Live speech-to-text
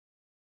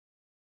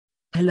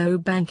Hello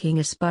banking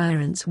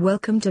aspirants,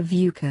 welcome to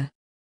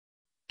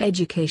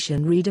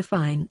Vyuka-Education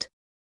Redefined.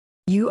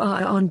 You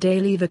are on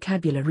daily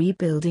vocabulary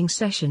building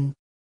session.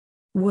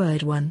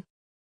 Word 1.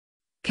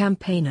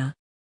 Campaigner.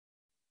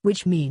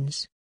 Which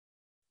means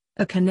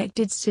a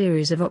connected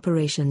series of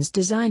operations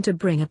designed to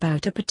bring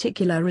about a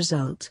particular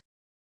result.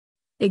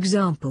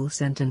 Example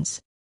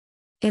sentence.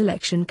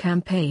 Election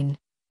campaign,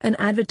 an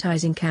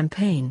advertising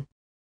campaign.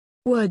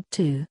 Word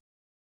 2.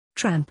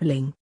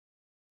 Trampling.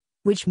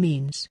 Which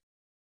means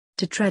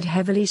to tread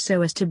heavily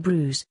so as to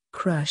bruise,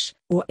 crush,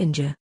 or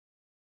injure.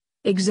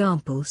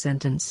 Example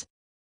sentence.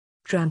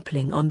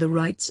 Trampling on the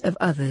rights of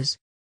others.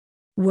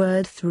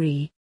 Word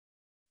 3.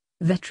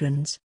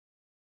 Veterans.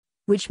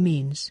 Which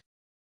means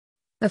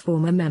a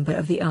former member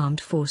of the armed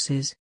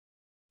forces.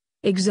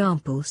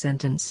 Example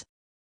sentence.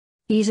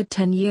 He's a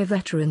 10-year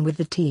veteran with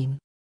the team.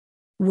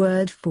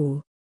 Word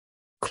 4.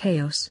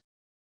 Chaos.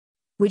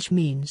 Which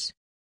means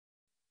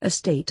a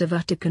state of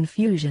utter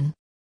confusion.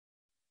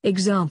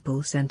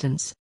 Example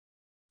sentence.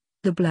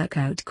 The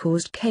blackout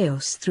caused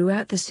chaos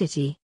throughout the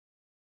city.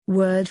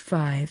 Word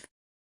 5.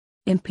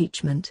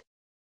 Impeachment.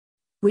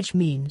 Which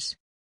means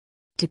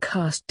to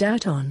cast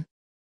doubt on.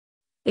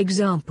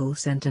 Example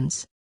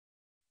sentence.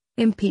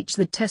 Impeach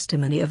the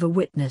testimony of a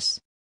witness.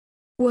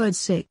 Word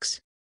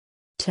 6.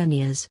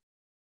 Tenures.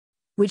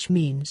 Which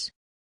means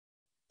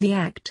the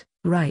act,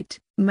 right,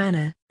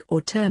 manner,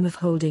 or term of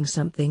holding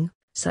something,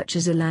 such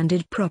as a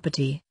landed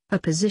property, a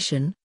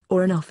position,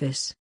 or an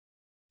office.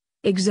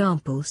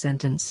 Example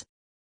sentence.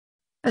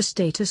 A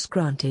status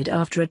granted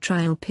after a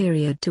trial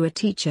period to a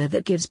teacher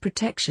that gives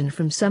protection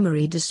from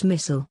summary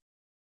dismissal.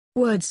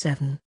 Word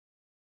 7.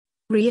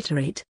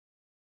 Reiterate.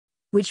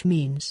 Which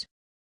means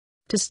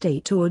to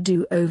state or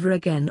do over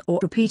again or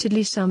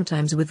repeatedly,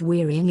 sometimes with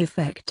wearying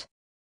effect.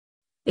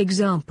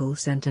 Example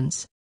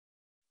sentence.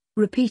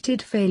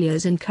 Repeated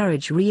failures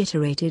encourage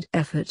reiterated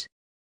effort.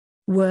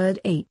 Word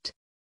 8.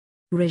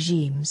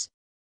 Regimes.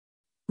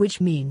 Which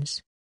means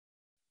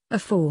a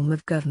form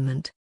of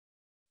government.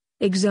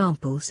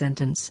 Example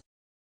sentence.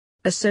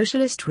 A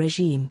socialist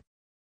regime.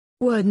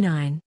 Word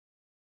 9.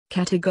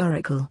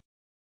 Categorical.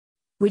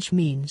 Which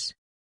means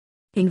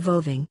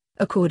involving,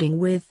 according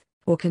with,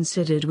 or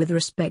considered with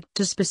respect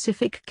to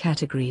specific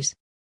categories.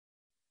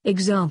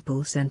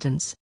 Example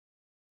sentence.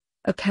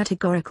 A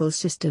categorical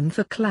system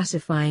for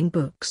classifying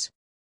books.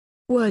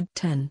 Word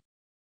 10.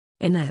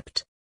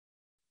 Inept.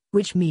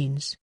 Which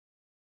means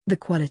the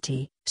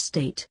quality,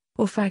 state,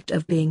 or fact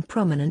of being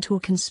prominent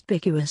or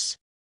conspicuous.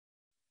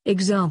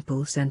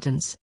 Example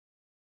sentence.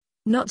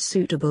 Not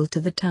suitable to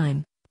the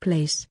time,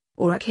 place,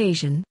 or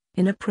occasion,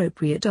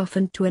 inappropriate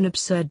often to an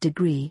absurd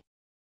degree.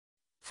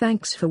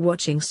 Thanks for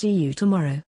watching. See you tomorrow.